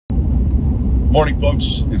Morning,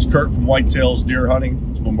 folks. It's Kurt from Whitetails Deer Hunting.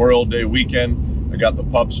 It's Memorial Day weekend. I got the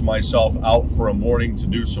pups and myself out for a morning to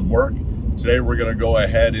do some work. Today we're going to go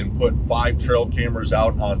ahead and put 5 trail cameras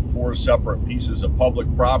out on 4 separate pieces of public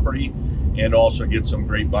property and also get some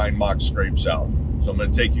grapevine mock scrapes out. So I'm going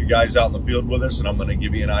to take you guys out in the field with us, and I'm going to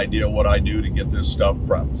give you an idea of what I do to get this stuff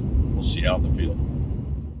prepped. We'll see you out in the field.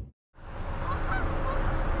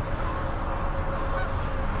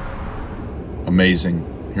 Amazing.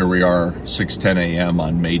 Here we are, 6:10 a.m.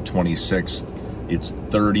 on May 26th. It's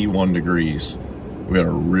 31 degrees. We had a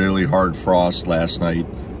really hard frost last night.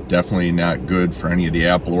 Definitely not good for any of the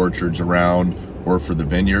apple orchards around or for the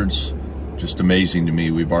vineyards. Just amazing to me.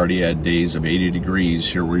 We've already had days of 80 degrees.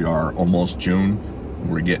 Here we are, almost June, and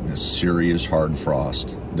we're getting a serious hard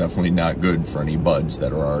frost. Definitely not good for any buds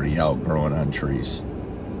that are already out growing on trees.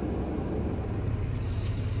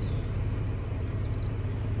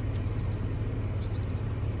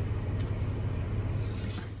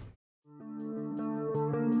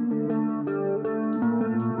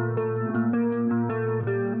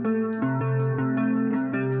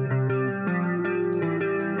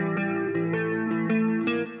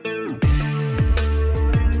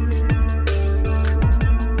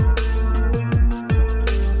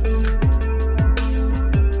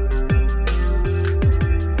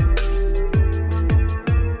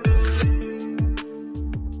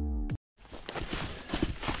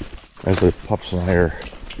 As the pups and I are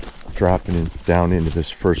dropping down into this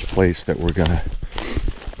first place that we're gonna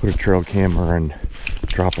put a trail camera and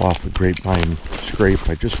drop off a grapevine scrape,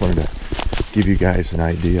 I just wanted to give you guys an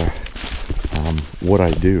idea what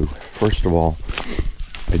I do. First of all,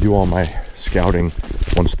 I do all my scouting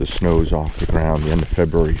once the snow's off the ground, the end of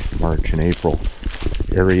February, March, and April.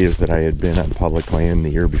 Areas that I had been on public land the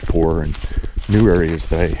year before and new areas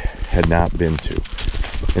that I had not been to.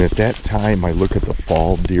 And at that time, I look at the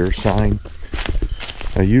fall deer sign.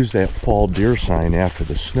 I use that fall deer sign after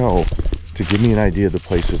the snow to give me an idea of the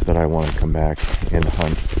places that I want to come back and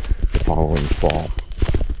hunt the following fall.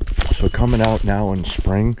 So coming out now in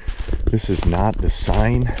spring, this is not the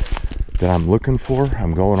sign that I'm looking for.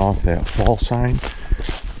 I'm going off that fall sign,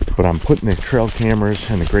 but I'm putting the trail cameras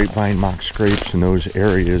and the grapevine mock scrapes in those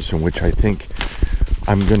areas in which I think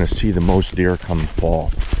I'm going to see the most deer come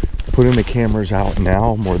fall. Putting the cameras out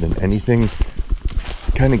now more than anything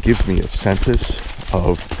kind of gives me a census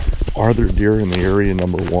of, are there deer in the area,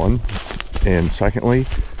 number one, and secondly,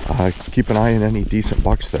 keep an eye on any decent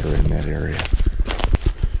bucks that are in that area.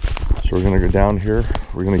 So we're going to go down here,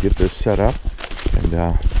 we're going to get this set up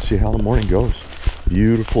and see how the morning goes.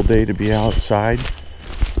 Beautiful day to be outside,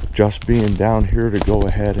 just being down here to go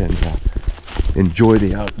ahead and enjoy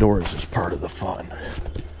the outdoors is part of the fun.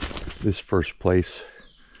 This first place,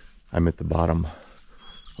 I'm at the bottom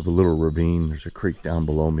of a little ravine. There's a creek down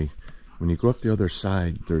below me. When you go up the other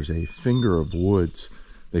side, there's a finger of woods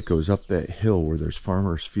that goes up that hill where there's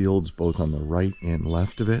farmers' fields both on the right and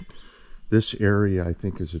left of it. This area, I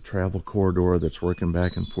think, is a travel corridor that's working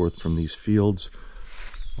back and forth from these fields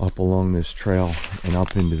up along this trail and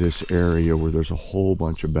up into this area where there's a whole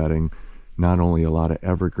bunch of bedding. Not only a lot of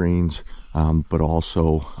evergreens, but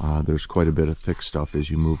also there's quite a bit of thick stuff as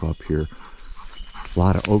you move up here. A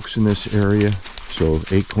lot of oaks in this area, so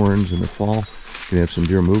acorns in the fall. You're gonna have some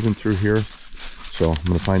deer moving through here. So I'm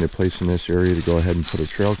gonna find a place in this area to go ahead and put a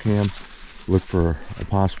trail cam, look for a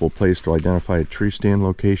possible place to identify a tree stand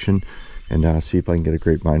location, and see if I can get a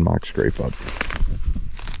grapevine mock scrape up.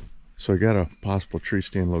 So I got a possible tree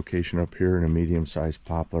stand location up here in a medium-sized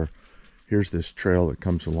poplar. Here's this trail that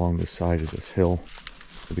comes along the side of this hill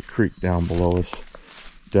with the creek down below us.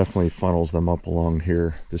 Definitely funnels them up along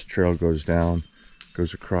here. This trail goes down,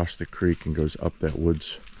 goes across the creek and goes up that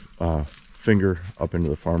woods finger up into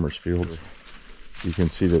the farmer's fields. You can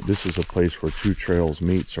see that this is a place where 2 trails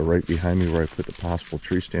meet. So right behind me where I put the possible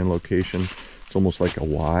tree stand location, it's almost like a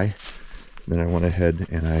Y. And then I went ahead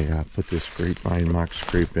and I put this grapevine mock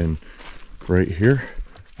scrape in right here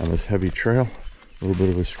on this heavy trail. A little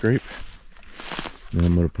bit of a scrape. And then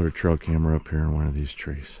I'm going to put a trail camera up here in one of these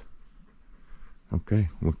trees. Okay,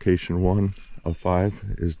 location 1 of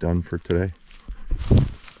 5 is done for today.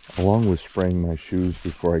 Along with spraying my shoes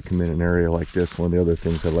before I come in an area like this, one of the other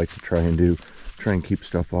things I like to try and keep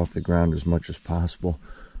stuff off the ground as much as possible.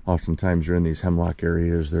 Oftentimes you're in these hemlock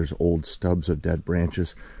areas, there's old stubs of dead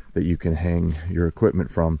branches that you can hang your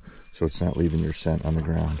equipment from so it's not leaving your scent on the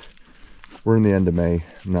ground. We're in the end of May.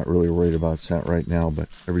 I'm not really worried about scent right now, but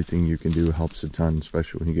everything you can do helps a ton,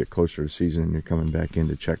 especially when you get closer to season and you're coming back in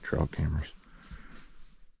to check trail cameras.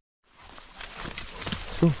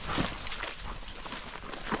 So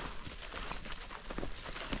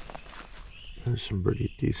There's some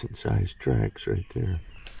pretty decent sized tracks right there.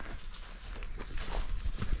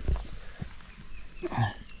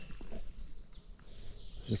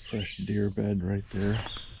 There's a fresh deer bed right there.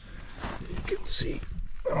 You can see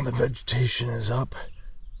all the vegetation is up,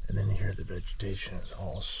 and then here the vegetation is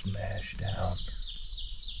all smashed down.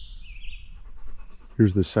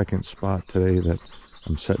 Here's the second spot today that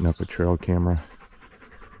I'm setting up a trail camera.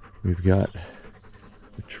 We've got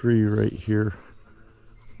a tree right here,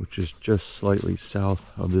 which is just slightly south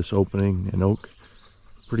of this opening, an oak,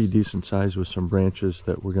 pretty decent size with some branches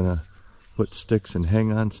that we're gonna put sticks and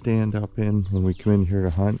hang on stand up in when we come in here to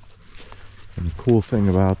hunt. And the cool thing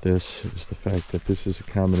about this is the fact that this is a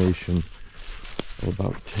combination of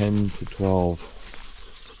about 10 to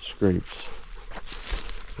 12 scrapes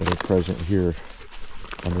that are present here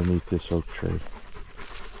underneath this oak tree.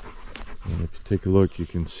 And if you take a look, you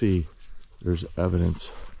can see there's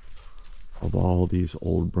evidence of all these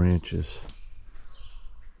old branches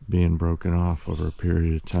being broken off over a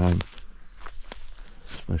period of time,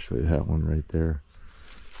 especially that one right there.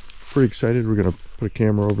 Pretty excited. We're going to put a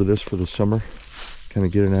camera over this for the summer, kind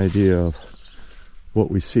of get an idea of what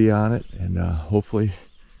we see on it, and hopefully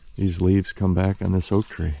these leaves come back on this oak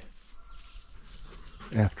tree.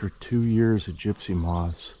 After 2 years of gypsy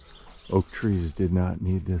moths, oak trees did not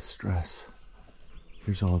need this stress.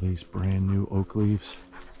 Here's all these brand new oak leaves.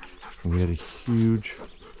 And we had a huge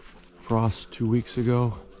frost 2 weeks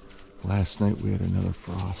ago. Last night we had another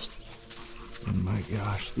frost. And my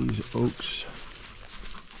gosh, these oaks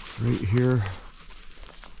right here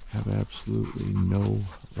have absolutely no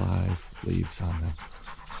live leaves on them.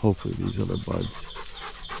 Hopefully these other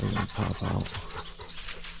buds are going to pop out.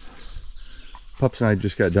 Pups and I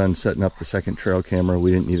just got done setting up the second trail camera. We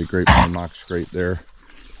didn't need a grapevine mock scrape there.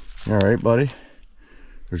 All right, buddy.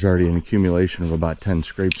 There's already an accumulation of about 10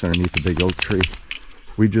 scrapes underneath the big oak tree.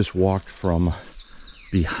 We just walked from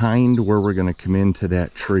behind where we're going to come into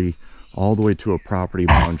that tree all the way to a property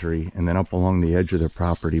boundary, and then up along the edge of the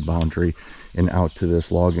property boundary and out to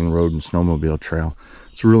this logging road and snowmobile trail.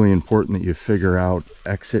 It's really important that you figure out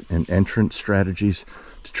exit and entrance strategies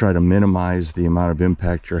to try to minimize the amount of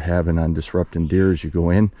impact you're having on disrupting deer as you go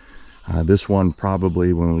in. This one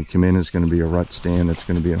probably when we come in is going to be a rut stand. It's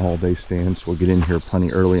going to be an all-day stand, so we'll get in here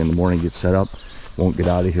plenty early in the morning, get set up. Won't get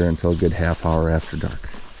out of here until a good half hour after dark.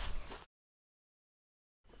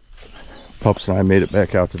 Pups and I made it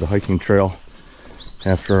back out to the hiking trail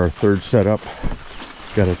after our third setup.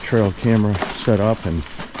 Got a trail camera set up and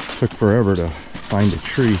took forever to find a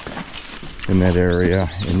tree in that area,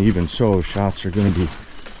 and even so shots are going to be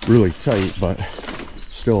really tight, but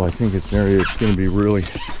still I think it's an area that's going to be really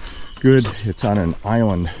good. It's on an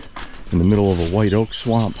island in the middle of a white oak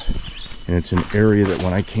swamp, and it's an area that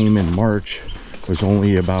when I came in March was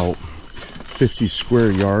only about 50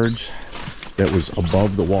 square yards that was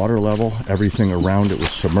above the water level. Everything around it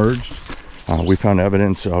was submerged. We found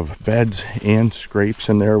evidence of beds and scrapes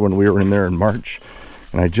in there when we were in there in March,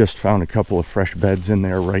 and I just found a couple of fresh beds in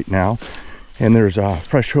there right now, and there's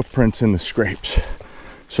fresh hoof prints in the scrapes,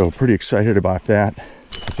 so pretty excited about that.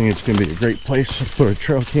 I think it's going to be a great place to put a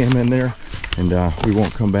trail cam in there, and we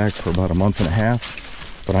won't come back for about a month and a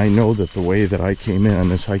half, but I know that the way that I came in on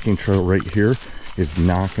this hiking trail right here is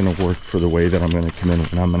not going to work for the way that I'm going to come in,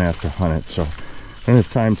 and I'm going to have to hunt it. So I don't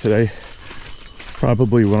have time today.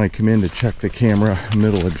 Probably when I come in to check the camera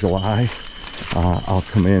middle of July, I'll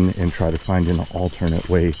come in and try to find an alternate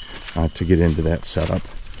way to get into that setup.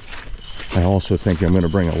 I also think I'm going to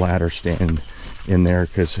bring a ladder stand in there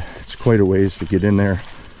because it's quite a ways to get in there.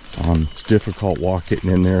 It's difficult walk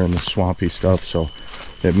getting in there in the swampy stuff, so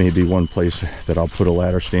that may be one place that I'll put a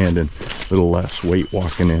ladder stand and a little less weight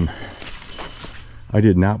walking in. I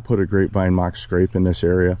did not put a grapevine mock scrape in this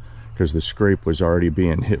area because the scrape was already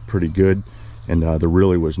being hit pretty good, and there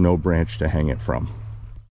really was no branch to hang it from.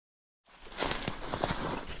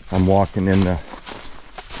 I'm walking in the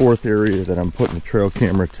fourth area that I'm putting the trail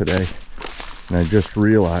camera today, and I just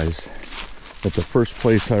realized that the first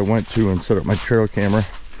place I went to and set up my trail camera,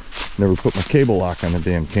 never put my cable lock on the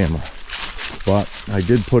damn camera. But I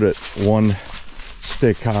did put it one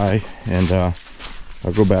stick high, and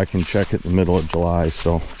I'll go back and check it in the middle of July,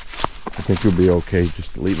 so I think we'll be okay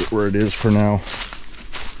just to leave it where it is for now.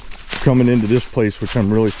 Coming into this place, which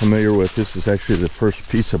I'm really familiar with, this is actually the first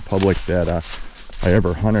piece of public that I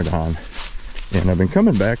ever hunted on, and I've been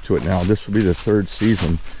coming back to it now. This will be the third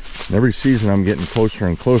season, and every season I'm getting closer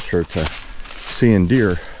and closer to seeing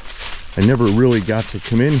deer. I never really got to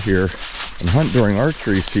come in here and hunt during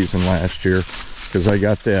archery season last year because I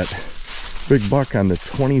got that big buck on the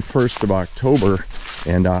 21st of October,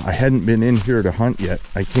 and I hadn't been in here to hunt yet.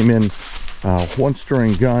 I came in once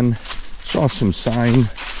during gun, Saw some sign.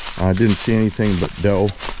 Didn't see anything but doe.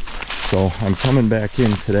 So I'm coming back in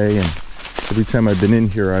today, and every time I've been in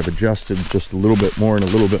here, I've adjusted just a little bit more and a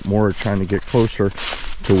little bit more, trying to get closer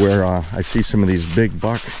to where I see some of these big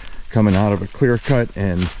buck coming out of a clear cut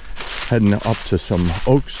and heading up to some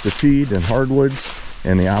oaks to feed and hardwoods,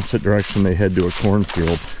 and the opposite direction they head to a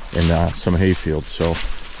cornfield and some hay fields. So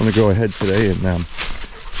I'm going to go ahead today and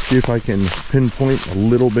see if I can pinpoint a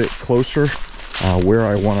little bit closer where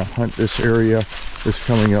I want to hunt this area this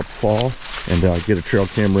coming up fall, and get a trail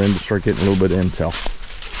camera in to start getting a little bit of intel.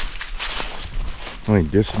 Only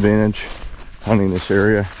disadvantage hunting this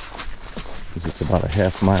area is it's about a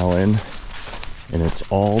half-mile in, and it's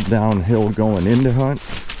all downhill going in to hunt,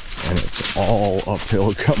 and it's all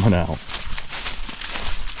uphill coming out.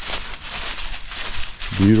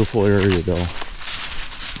 Beautiful area though,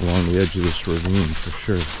 along the edge of this ravine for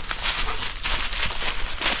sure.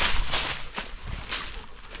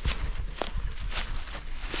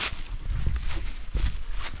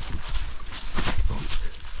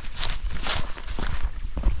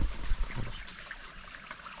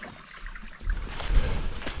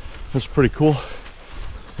 That's pretty cool.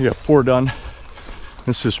 I got 4 done.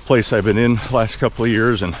 This is a place I've been in the last couple of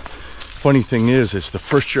years, and funny thing is the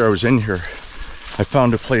first year I was in here, I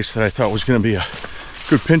found a place that I thought was going to be a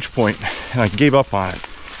good pinch point, and I gave up on it.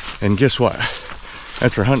 And guess what?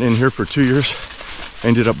 After hunting in here for 2 years, I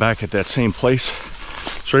ended up back at that same place.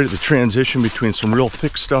 It's right at the transition between some real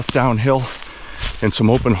thick stuff downhill and some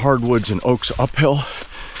open hardwoods and oaks uphill.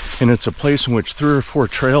 And it's a place in which 3 or 4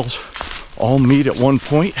 trails all meet at one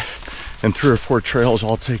point, and 3 or 4 trails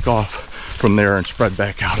all take off from there and spread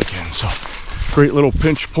back out again. So great little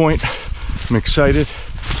pinch point. I'm excited.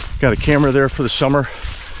 Got a camera there for the summer.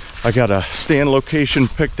 I got a stand location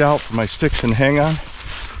picked out for my sticks and hang on,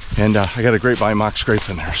 and I got a grapevine mock scrape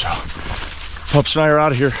in there. So pups and I are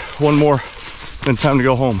out of here. One more, then time to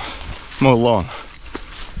go home, mow the lawn.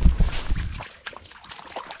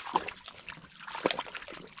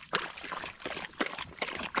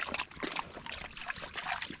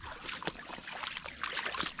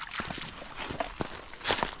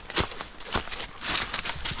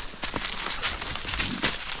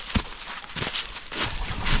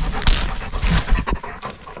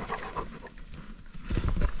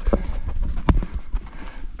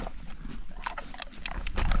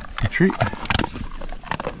 Treat.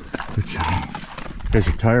 Good job. You guys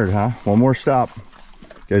are tired, huh? One more stop.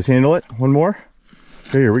 You guys handle it? One more?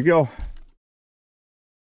 Okay, here we go.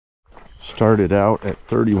 Started out at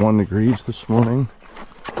 31 degrees this morning,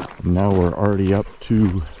 and now we're already up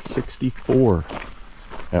to 64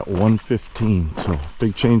 at 1:15. So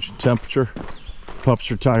big change in temperature. Pups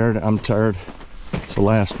are tired. I'm tired. It's the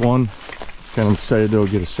last one. Kind of excited to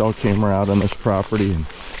get a cell camera out on this property, and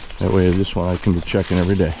that way this one I can be checking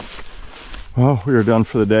every day. Well, we are done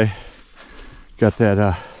for the day. Got that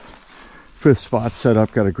 5th spot set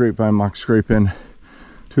up. Got a grapevine mock scrape in,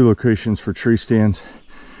 2 locations for tree stands,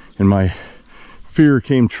 and my fear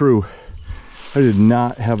came true. I did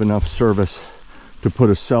not have enough service to put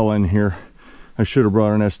a cell in here. I should have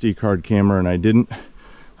brought an SD card camera, and I didn't.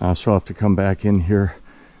 So I'll have to come back in here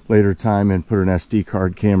later time and put an SD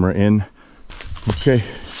card camera in. Okay,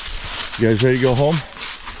 you guys ready to go home?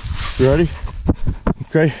 You ready?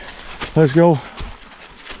 Okay, let's go.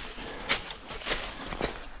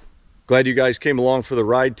 Glad you guys came along for the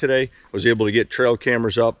ride today. I was able to get trail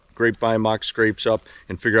cameras up, grapevine mock scrapes up,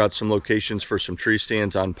 and figure out some locations for some tree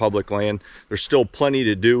stands on public land. There's still plenty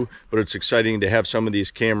to do, but it's exciting to have some of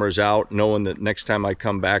these cameras out, knowing that next time I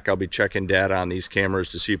come back, I'll be checking data on these cameras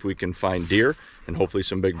to see if we can find deer and hopefully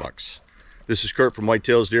some big bucks. This is Kurt from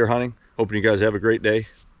Whitetails Deer Hunting. Hoping you guys have a great day.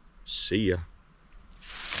 See ya.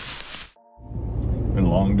 Been a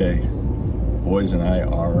long day. Boys and I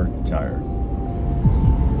are tired.